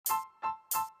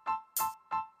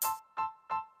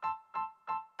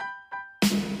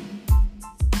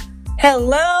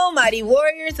Hello, mighty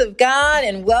warriors of God,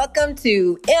 and welcome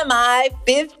to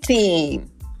MI15.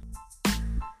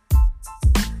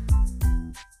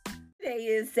 Today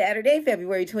is Saturday,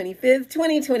 February 25th,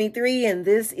 2023, and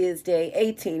this is day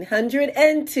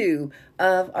 1802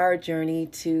 of our journey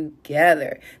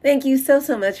together. Thank you so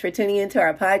much for tuning into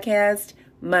our podcast.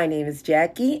 My name is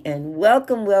Jackie, and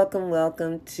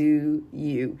welcome to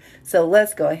you. So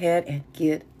let's go ahead and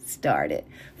get started.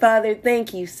 Father,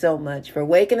 thank you so much for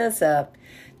waking us up,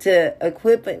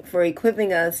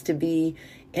 equipping us to be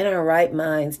in our right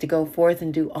minds, to go forth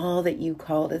and do all that you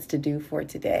called us to do for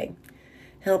today.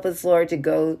 Help us, Lord, to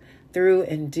go through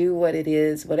and do what it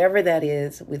is, whatever that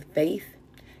is, with faith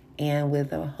and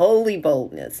with a holy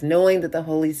boldness, knowing that the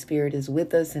Holy Spirit is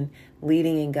with us and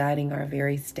leading and guiding our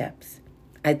very steps.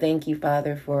 I thank you,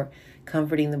 Father, for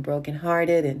comforting the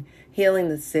brokenhearted and healing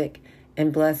the sick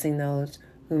and blessing those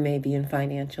who may be in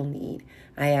financial need.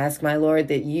 I ask, my Lord,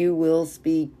 that you will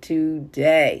speak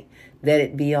today, that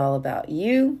it be all about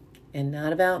you and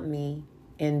not about me.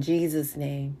 In Jesus'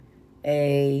 name,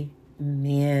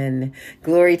 amen.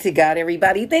 Glory to God,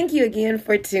 everybody. Thank you again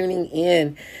for tuning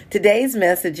in. Today's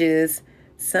message is,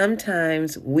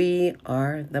 sometimes we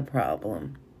are the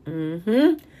problem.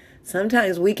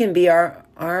 Sometimes we can be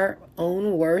our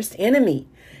own worst enemy.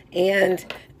 And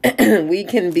we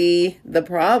can be the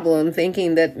problem,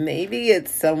 thinking that maybe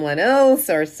it's someone else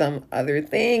or some other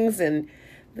things. And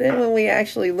then when we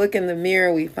actually look in the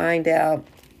mirror, we find out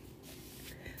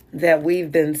that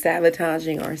we've been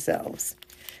sabotaging ourselves.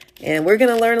 And we're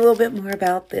going to learn a little bit more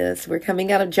about this. We're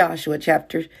coming out of Joshua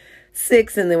chapter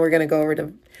 6, and then we're going to go over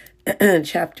to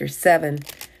chapter 7,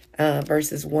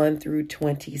 verses 1 through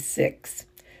 26.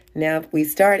 Now, if we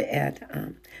start at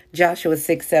Joshua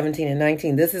 6, 17 and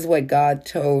 19, this is what God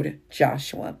told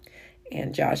Joshua.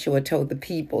 And Joshua told the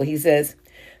people, he says,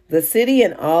 "The city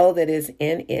and all that is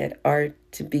in it are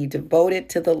to be devoted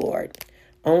to the Lord.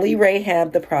 Only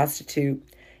Rahab the prostitute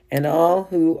and all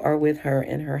who are with her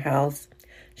in her house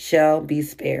shall be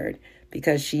spared,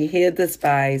 because she hid the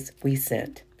spies we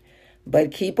sent.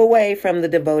 But keep away from the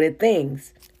devoted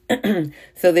things,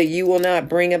 so that you will not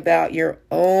bring about your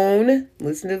own,"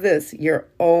 listen to this, "your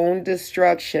own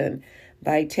destruction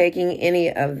by taking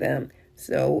any of them."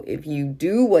 So if you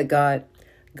do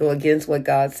go against what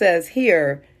God says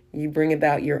here, you bring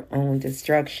about your own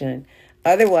destruction.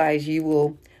 Otherwise, you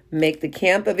will make the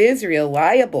camp of Israel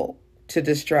liable to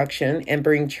destruction and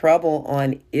bring trouble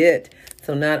on it.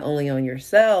 So not only on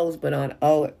yourselves, but on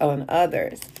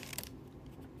others.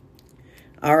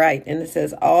 All right, and it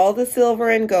says, "All the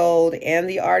silver and gold and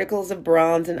the articles of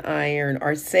bronze and iron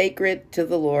are sacred to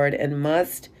the Lord and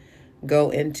must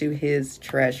go into his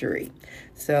treasury."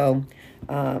 So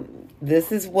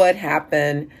this is what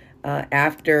happened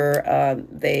after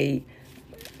they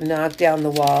knocked down the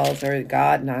walls, or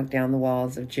God knocked down the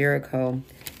walls of Jericho,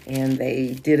 and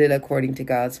they did it according to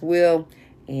God's will.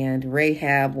 And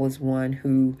Rahab was one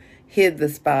who hid the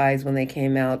spies when they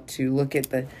came out to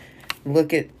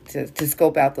to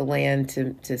scope out the land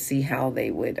to see how they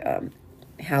would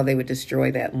destroy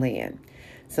that land.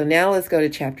 So now let's go to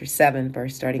chapter 7,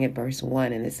 starting at verse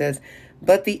 1, and it says,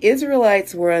 "But the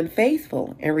Israelites were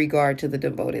unfaithful in regard to the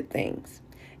devoted things.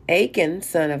 Achan,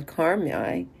 son of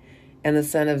Carmi, and the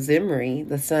son of Zimri,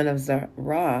 the son of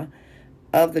Zerah,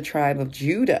 of the tribe of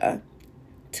Judah,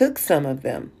 took some of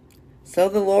them. So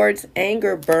the Lord's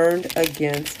anger burned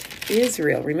against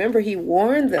Israel." Remember, he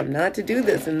warned them not to do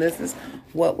this, and this is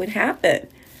what would happen.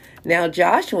 "Now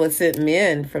Joshua sent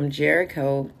men from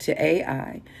Jericho to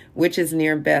Ai, which is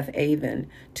near Beth Aven,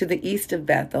 to the east of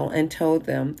Bethel, and told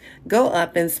them, 'Go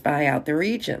up and spy out the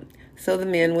region.' So the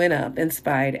men went up and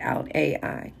spied out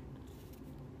Ai.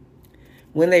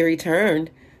 When they returned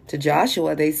to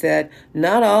Joshua, they said,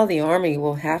 'Not all the army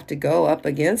will have to go up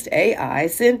against Ai.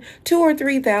 Send 2,000 or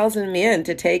 3,000 men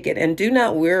to take it, and do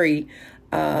not worry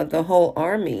the whole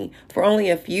army, for only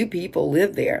a few people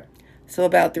live there.' So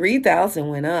about 3,000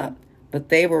 went up, but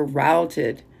they were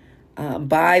routed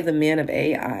by the men of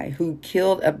Ai, who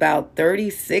killed about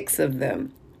 36 of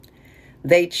them.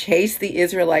 They chased the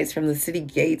Israelites from the city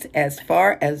gates as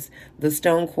far as the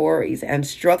stone quarries and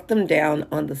struck them down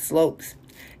on the slopes.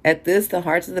 At this, the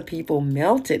hearts of the people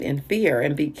melted in fear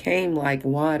and became like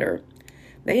water.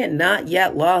 They had not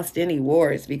yet lost any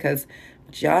wars, because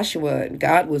Joshua,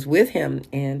 God was with him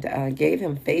and gave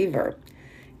him favor.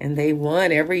 And they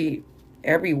won every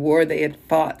war they had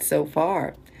fought so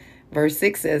far. Verse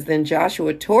 6 says, "Then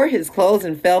Joshua tore his clothes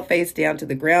and fell face down to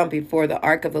the ground before the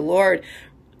ark of the Lord,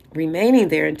 remaining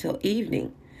there until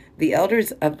evening. The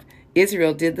elders of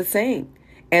Israel did the same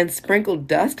and sprinkled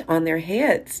dust on their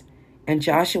heads. And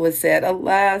Joshua said,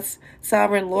 Alas,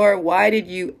 sovereign Lord, why did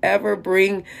you ever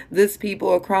bring this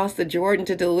people across the Jordan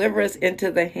to deliver us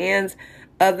into the hands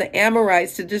of the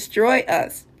Amorites to destroy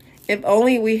us? If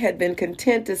only we had been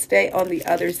content to stay on the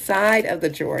other side of the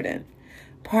Jordan.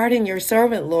 Pardon your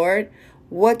servant, Lord.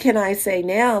 What can I say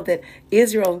now that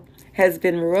Israel has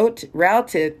been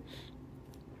routed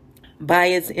by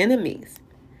its enemies?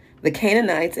 The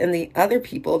Canaanites and the other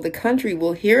people of the country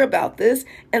will hear about this,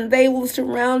 and they will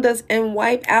surround us and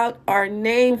wipe out our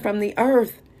name from the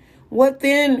earth. What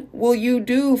then will you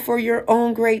do for your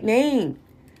own great name?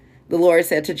 The Lord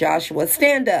said to Joshua,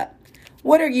 Stand up.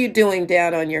 What are you doing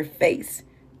down on your face?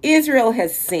 Israel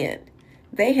has sinned.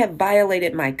 They have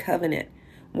violated my covenant,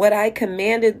 what I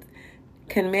commanded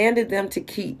them to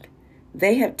keep.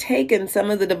 They have taken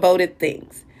some of the devoted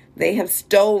things. They have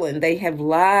stolen. They have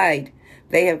lied.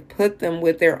 They have put them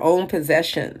with their own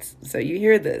possessions. So you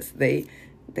hear this. They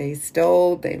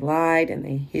stole, they lied, and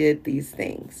they hid these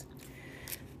things.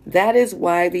 That is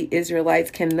why the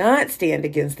Israelites cannot stand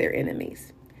against their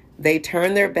enemies. They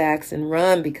turn their backs and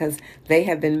run because they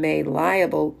have been made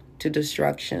liable to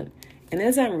destruction. And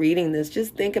as I'm reading this,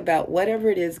 just think about whatever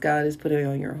it is God is putting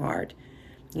on your heart.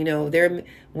 You know,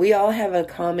 we all have a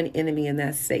common enemy, and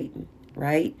that's Satan,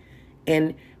 right?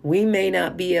 And we may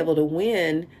not be able to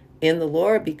win in the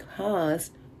Lord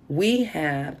because we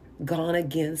have gone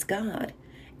against God.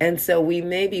 And so we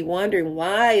may be wondering,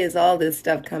 why is all this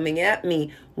stuff coming at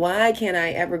me? Why can't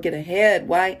I ever get ahead?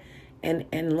 Why?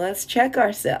 And let's check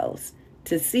ourselves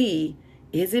to see,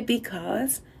 is it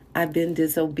because I've been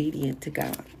disobedient to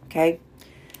God? Okay.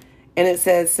 And it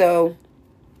says, so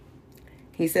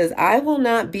he says, I will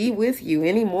not be with you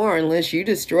anymore unless you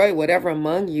destroy whatever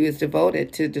among you is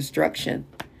devoted to destruction.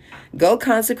 Go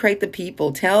consecrate the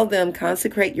people. Tell them,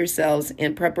 consecrate yourselves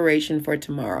in preparation for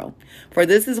tomorrow. For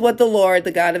this is what the Lord,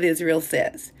 the God of Israel,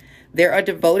 says. There are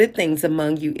devoted things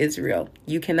among you, Israel.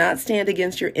 You cannot stand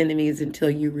against your enemies until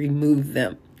you remove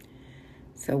them.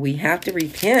 So we have to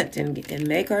repent and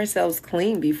make ourselves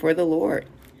clean before the Lord.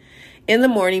 In the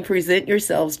morning, present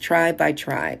yourselves tribe by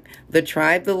tribe. The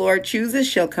tribe the Lord chooses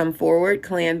shall come forward,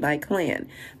 clan by clan.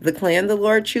 The clan the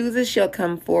Lord chooses shall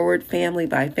come forward, family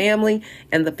by family.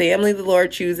 And the family the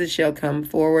Lord chooses shall come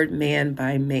forward, man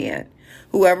by man.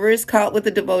 Whoever is caught with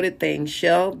the devoted thing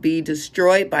shall be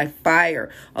destroyed by fire,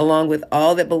 along with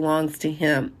all that belongs to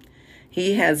him.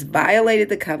 He has violated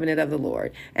the covenant of the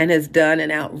Lord and has done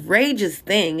an outrageous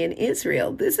thing in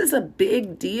Israel. This is a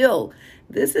big deal.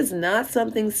 This is not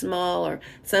something small or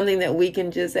something that we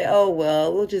can just say, oh,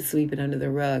 well, we'll just sweep it under the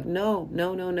rug. No.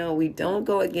 We don't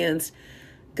go against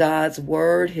God's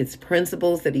word, his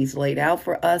principles that he's laid out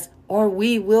for us, or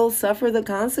we will suffer the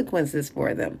consequences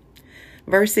for them.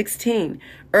 Verse 16,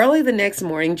 early the next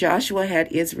morning, Joshua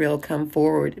had Israel come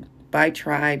forward by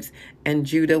tribes, and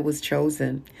Judah was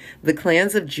chosen. The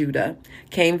clans of Judah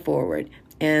came forward,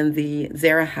 and the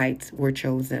Zerahites were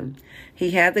chosen.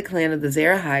 He had the clan of the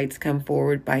Zerahites come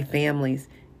forward by families,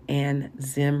 and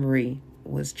Zimri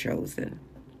was chosen.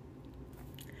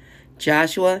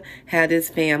 Joshua had his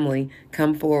family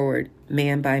come forward,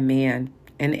 man by man,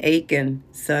 and Achan,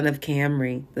 son of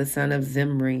Camri, the son of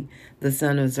Zimri, the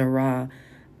son of Zerah,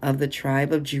 of the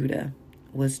tribe of Judah,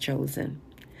 was chosen.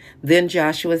 Then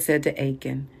Joshua said to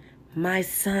Achan, My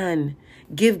son,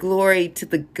 give glory to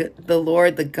the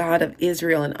Lord, the God of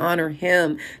Israel, and honor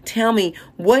him. Tell me,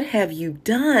 what have you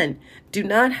done? Do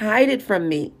not hide it from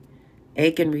me.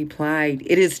 Achan replied,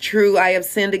 It is true, I have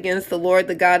sinned against the Lord,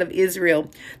 the God of Israel.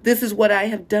 This is what I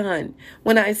have done.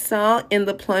 When I saw in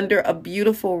the plunder a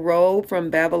beautiful robe from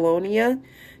Babylonia,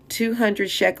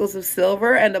 200 shekels of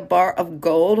silver, and a bar of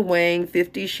gold weighing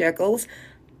 50 shekels,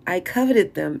 I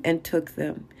coveted them and took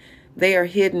them. They are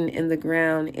hidden in the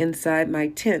ground inside my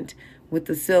tent with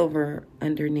the silver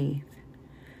underneath.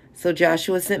 So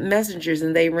Joshua sent messengers,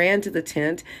 and they ran to the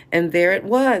tent, and there it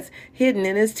was, hidden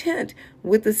in his tent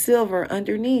with the silver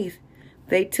underneath.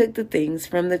 They took the things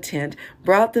from the tent,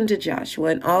 brought them to Joshua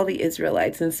and all the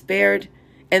Israelites, and spread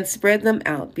them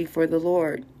out before the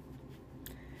Lord.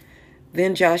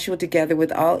 Then Joshua, together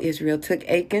with all Israel, took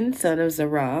Achan, son of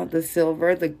Zerah, the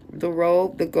silver, the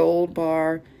robe, the gold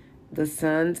bar, the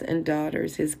sons and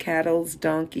daughters, his cattle,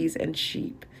 donkeys, and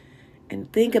sheep.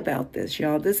 And think about this,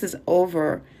 y'all. This is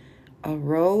over a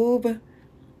robe,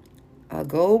 a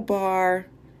gold bar,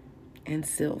 and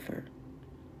silver.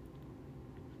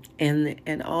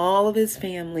 And all of his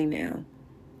family now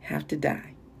have to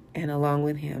die, and along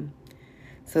with him.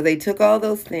 So they took all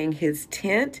those things, his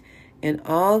tent and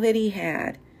all that he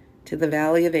had, to the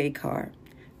valley of Achor.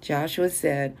 Joshua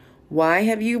said, Why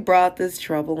have you brought this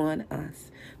trouble on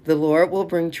us? The Lord will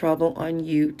bring trouble on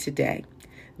you today.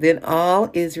 Then all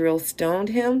Israel stoned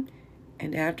him,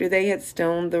 and after they had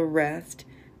stoned the rest,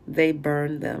 they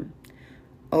burned them.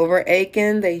 Over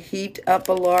Achan they heaped up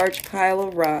a large pile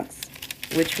of rocks,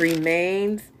 which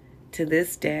remains to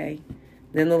this day.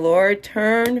 Then the Lord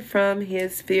turned from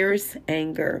his fierce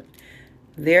anger.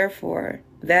 Therefore,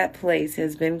 that place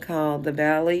has been called the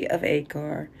Valley of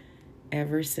Achor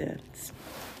ever since.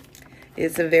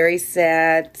 It's a very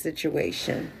sad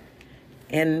situation.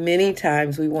 And many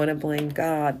times we want to blame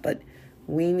God, but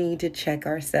we need to check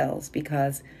ourselves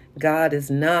because God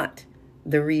is not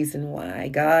the reason why.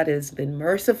 God has been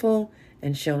merciful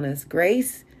and shown us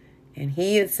grace, and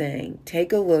he is saying,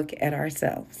 take a look at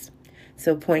ourselves.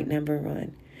 So point number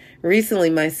 1. Recently,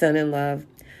 my son-in-law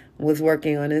was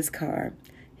working on his car.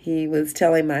 He was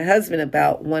telling my husband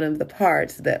about one of the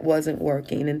parts that wasn't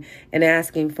working and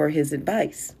asking for his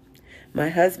advice. My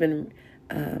husband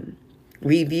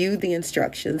reviewed the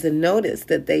instructions and noticed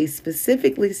that they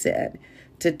specifically said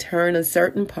to turn a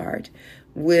certain part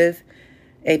with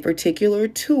a particular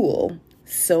tool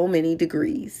so many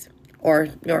degrees, or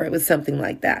it was something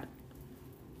like that.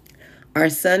 Our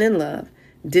son-in-law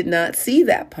did not see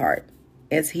that part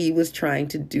as he was trying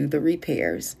to do the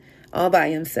repairs all by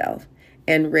himself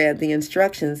and reading the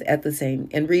instructions at the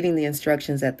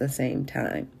same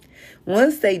time.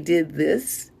 Once they did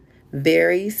this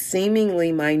very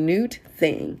seemingly minute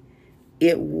thing,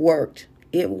 it worked.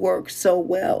 It worked so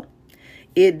well.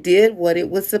 It did what it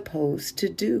was supposed to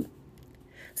do.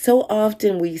 So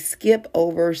often we skip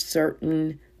over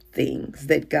certain things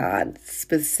that God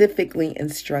specifically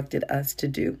instructed us to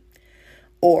do,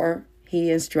 or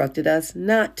he instructed us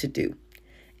not to do.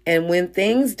 And when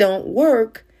things don't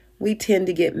work, we tend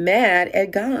to get mad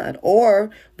at God, or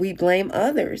we blame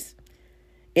others.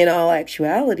 In all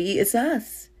actuality, it's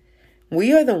us.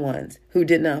 We are the ones who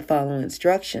did not follow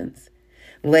instructions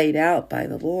laid out by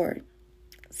the Lord.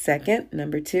 Second,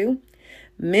 number 2,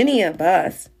 many of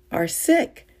us are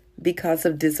sick because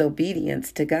of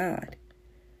disobedience to God.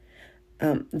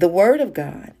 The Word of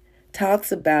God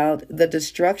talks about the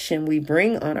destruction we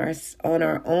bring on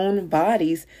our own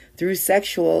bodies through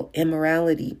sexual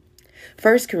immorality.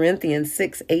 1 Corinthians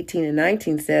 6:18 and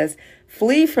 19 says,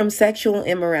 "Flee from sexual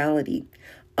immorality.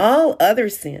 All other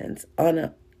sins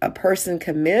a person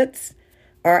commits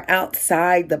are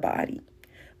outside the body,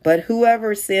 but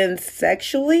whoever sins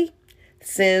sexually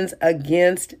sins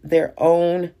against their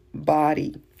own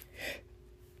body.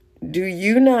 Do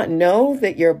you not know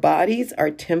that your bodies are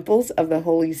temples of the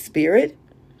Holy Spirit,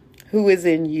 who is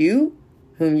in you,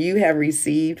 whom you have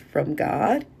received from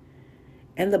God?"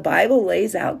 And the Bible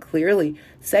lays out clearly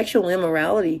sexual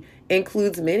immorality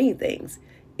includes many things.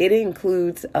 It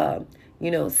includes,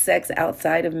 sex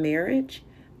outside of marriage,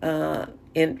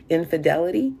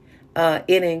 infidelity.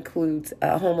 It includes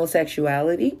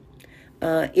homosexuality.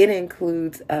 It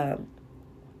includes,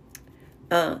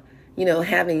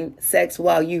 having sex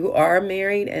while you are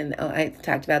married. And I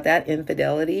talked about that,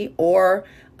 infidelity, or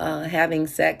having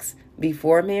sex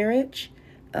before marriage.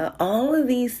 All of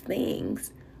these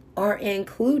things are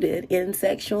included in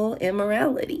sexual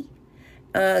immorality.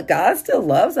 God still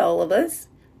loves all of us.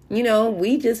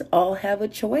 We just all have a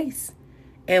choice.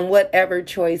 And whatever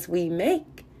choice we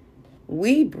make,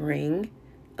 we bring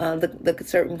the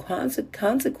certain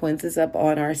consequences up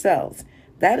on ourselves.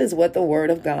 That is what the Word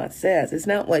of God says. It's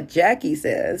not what Jackie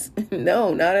says.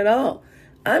 No, not at all.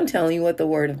 I'm telling you what the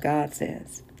Word of God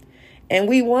says. And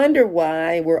we wonder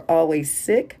why we're always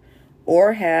sick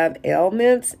or have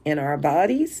ailments in our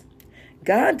bodies.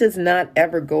 God does not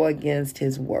ever go against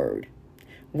his word.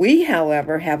 We,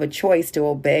 however, have a choice to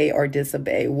obey or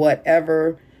disobey.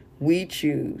 Whatever we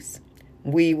choose,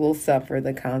 we will suffer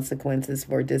the consequences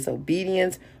for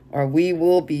disobedience, or we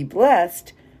will be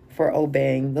blessed for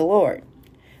obeying the Lord.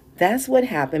 That's what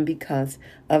happened because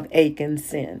of Achan's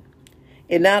sin.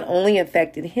 It not only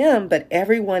affected him, but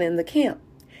everyone in the camp.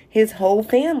 His whole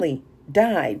family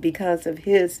died because of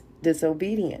his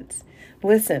disobedience.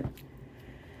 Listen,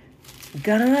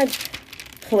 God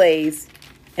plays,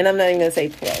 and I'm not even going to say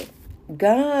play.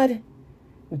 God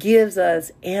gives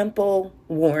us ample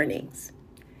warnings.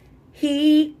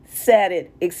 He said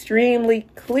it extremely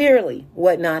clearly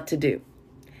what not to do.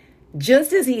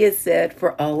 Just as he has said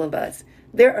for all of us.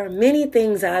 There are many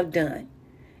things I've done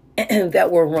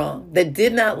that were wrong, that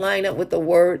did not line up with the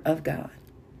Word of God,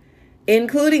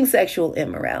 including sexual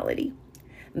immorality,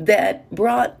 that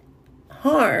brought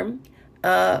harm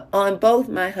on both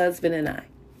my husband and I,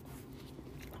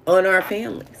 on our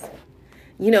families,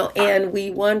 and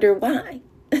we wonder why.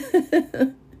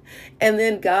 And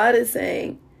then God is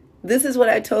saying, this is what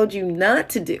I told you not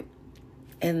to do.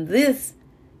 And this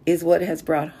is what has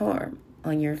brought harm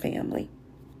on your family.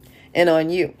 and on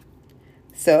you.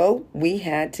 So we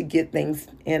had to get things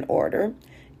in order.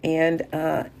 And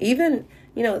even,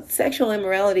 sexual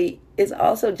immorality is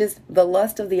also just the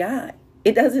lust of the eye.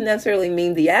 It doesn't necessarily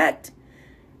mean the act,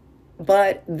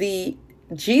 but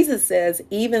Jesus says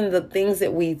even the things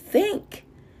that we think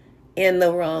in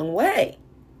the wrong way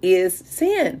is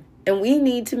sin. And we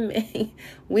need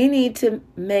to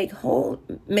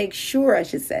make sure, I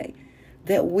should say,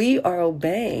 that we are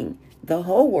obeying the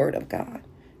whole word of God.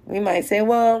 We might say,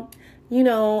 well,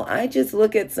 I just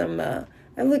look at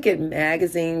I look at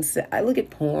magazines, I look at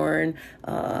porn.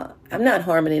 I'm not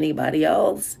harming anybody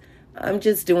else. I'm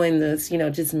just doing this,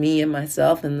 just me and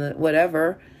myself and the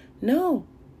whatever. No,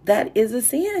 that is a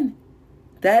sin.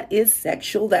 That is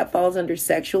sexual. That falls under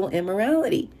sexual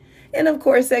immorality. And of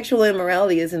course, sexual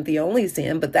immorality isn't the only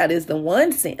sin, but that is the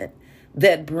one sin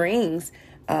that brings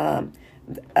a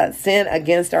sin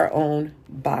against our own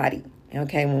body.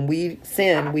 Okay, when we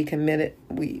sin, we commit it.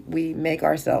 We make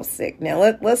ourselves sick. Now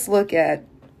let's look at.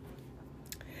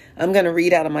 I'm going to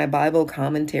read out of my Bible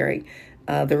commentary.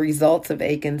 The results of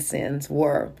Achan's sins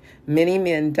were: many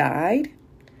men died.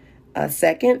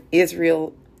 Second,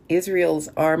 Israel's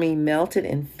army melted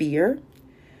in fear.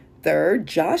 Third,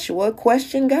 Joshua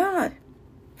questioned God.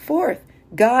 Fourth,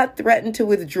 God threatened to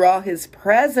withdraw his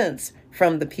presence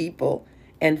from the people.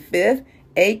 And fifth,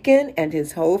 Achan and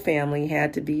his whole family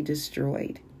had to be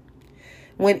destroyed.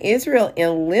 When Israel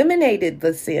eliminated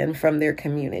the sin from their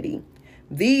community,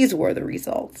 these were the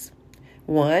results.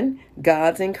 1,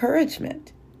 God's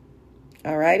encouragement.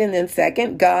 All right. And then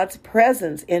second, God's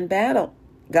presence in battle.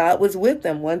 God was with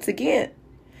them once again.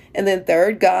 And then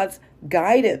third, God's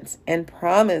guidance and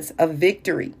promise of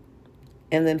victory.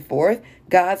 And then fourth,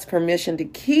 God's permission to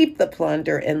keep the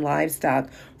plunder and livestock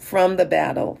from the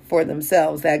battle for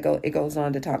themselves. It goes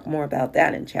on to talk more about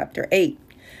that in chapter 8.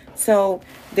 So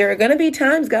there are going to be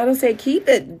times God will say, keep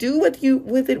it, do with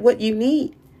it what you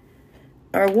need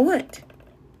or want.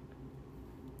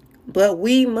 But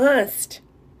we must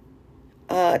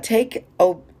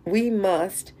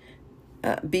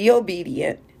be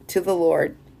obedient to the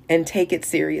Lord and take it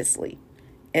seriously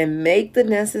and make the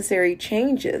necessary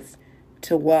changes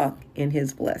to walk in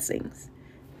his blessings.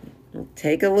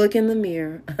 Take a look in the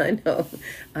mirror.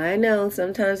 I know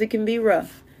sometimes it can be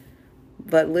rough,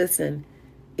 but listen,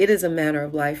 it is a matter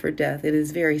of life or death. It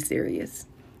is very serious,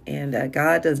 and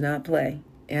God does not play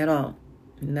at all,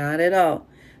 not at all.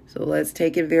 So let's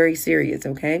take it very serious.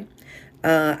 Okay.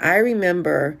 I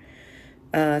remember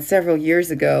several years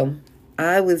ago,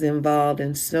 I was involved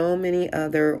in so many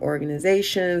other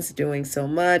organizations, doing so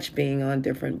much, being on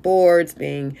different boards,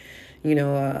 being,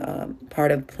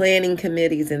 part of planning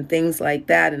committees and things like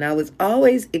that. And I was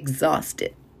always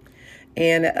exhausted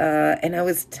and I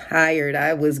was tired.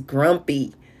 I was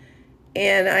grumpy.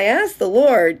 And I asked the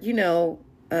Lord,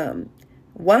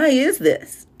 why is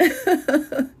this?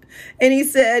 And he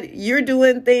said, you're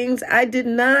doing things I did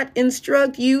not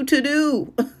instruct you to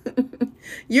do.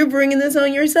 You're bringing this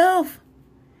on yourself.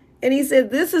 And he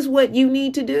said, this is what you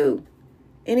need to do.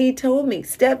 And he told me,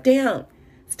 step down.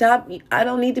 Stop. I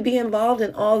don't need to be involved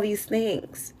in all these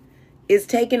things. It's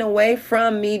taken away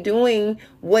from me doing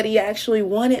what he actually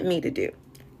wanted me to do.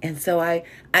 And so I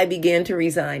began to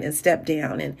resign and step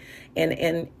down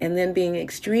and then being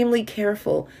extremely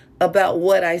careful about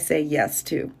what I say yes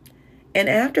to. And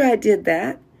after I did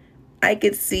that, I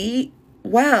could see,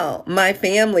 wow, my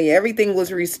family, everything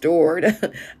was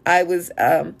restored. I was,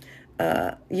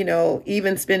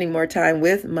 even spending more time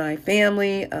with my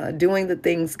family, doing the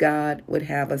things God would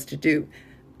have us to do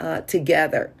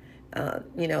together.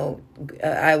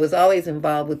 I was always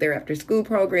involved with their after school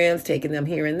programs, taking them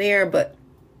here and there, but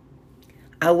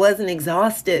I wasn't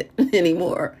exhausted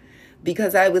anymore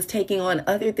because I was taking on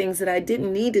other things that I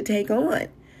didn't need to take on.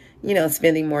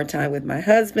 Spending more time with my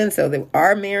husband so that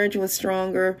our marriage was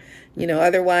stronger.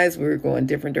 Otherwise we were going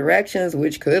different directions,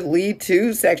 which could lead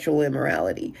to sexual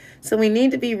immorality. So we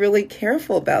need to be really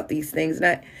careful about these things.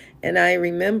 And I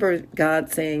remember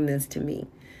God saying this to me,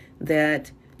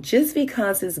 that just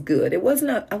because it's good, I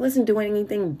wasn't doing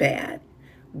anything bad,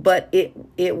 but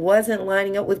it wasn't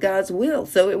lining up with God's will.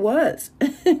 So it was.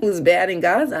 It was bad in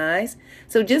God's eyes.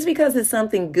 So just because it's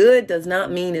something good does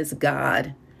not mean it's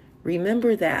God.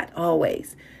 Remember that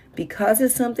always. Because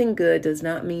it's something good does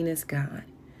not mean it's God.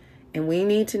 And we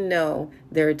need to know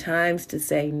there are times to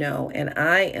say no. And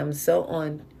I am so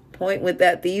on point with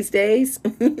that these days.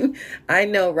 I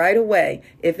know right away,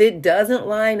 if it doesn't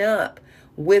line up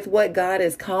with what God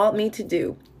has called me to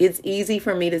do, it's easy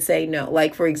for me to say no.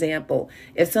 Like, for example,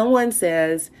 if someone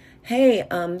says, hey,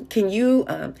 can you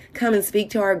come and speak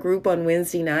to our group on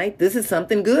Wednesday night? This is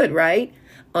something good, right?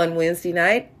 On Wednesday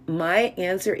night, my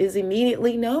answer is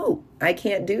immediately no, I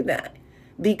can't do that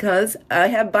because I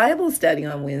have Bible study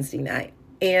on Wednesday night.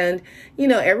 And,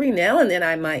 every now and then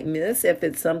I might miss if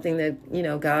it's something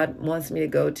that, God wants me to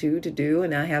go to do,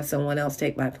 and I have someone else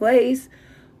take my place,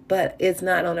 but it's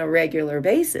not on a regular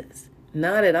basis.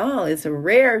 Not at all. It's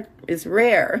rare.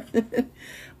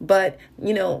 But,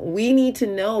 we need to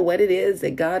know what it is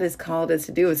that God has called us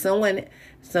to do. Someone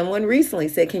recently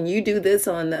said, can you do this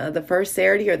on the first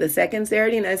Saturday or the second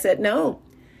Saturday? And I said, no,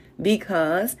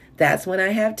 because that's when I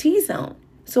have T-Zone.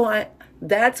 So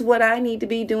that's what I need to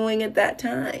be doing at that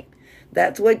time.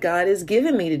 That's what God has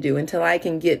given me to do until I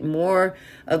can get more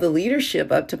of the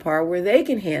leadership up to par where they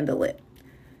can handle it.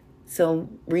 So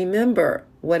remember,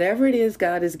 whatever it is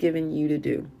God has given you to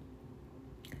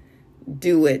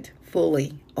do it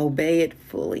fully, obey it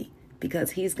fully,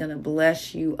 because He's going to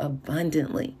bless you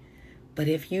abundantly. But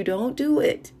if you don't do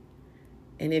it,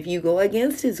 and if you go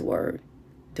against His word,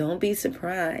 don't be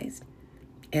surprised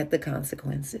at the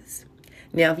consequences.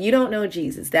 Now, if you don't know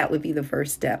Jesus, that would be the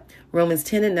first step. Romans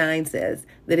 10:9 says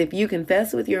that if you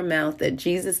confess with your mouth that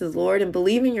Jesus is Lord and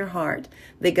believe in your heart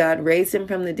that God raised Him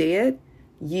from the dead,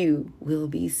 you will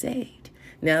be saved.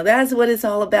 Now, that's what it's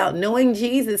all about, knowing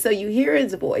Jesus so you hear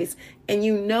His voice and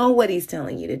you know what He's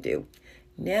telling you to do.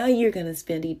 Now you're going to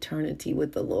spend eternity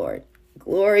with the Lord.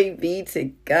 Glory be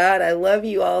to God. I love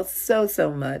you all so,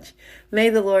 so much. May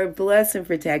the Lord bless and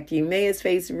protect you. May His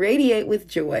face radiate with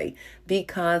joy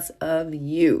because of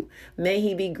you. May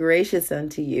He be gracious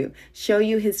unto you, show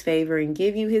you His favor, and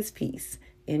give you His peace.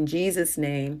 In Jesus'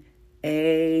 name,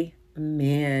 amen.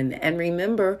 And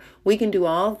remember, we can do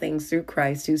all things through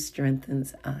Christ who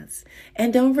strengthens us.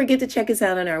 And don't forget to check us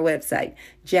out on our website,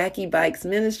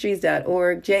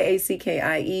 JackieBuycksMinistries.org,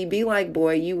 JACKIE, be like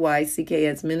boy,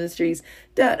 UYCKS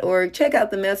Ministries.org. Check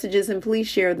out the messages and please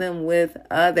share them with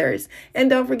others. And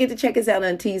don't forget to check us out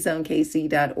on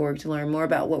TZoneKC.org to learn more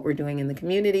about what we're doing in the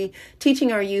community,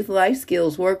 teaching our youth life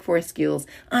skills, workforce skills,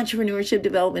 entrepreneurship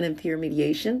development and peer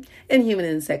mediation, and human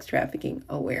and sex trafficking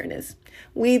awareness.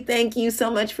 We thank you so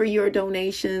much for your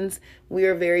donations. We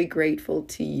are very grateful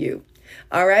to you.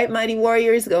 All right, mighty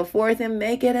warriors, go forth and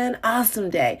make it an awesome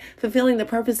day, fulfilling the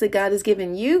purpose that God has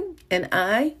given you. And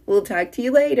I will talk to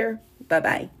you later.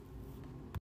 Bye-bye.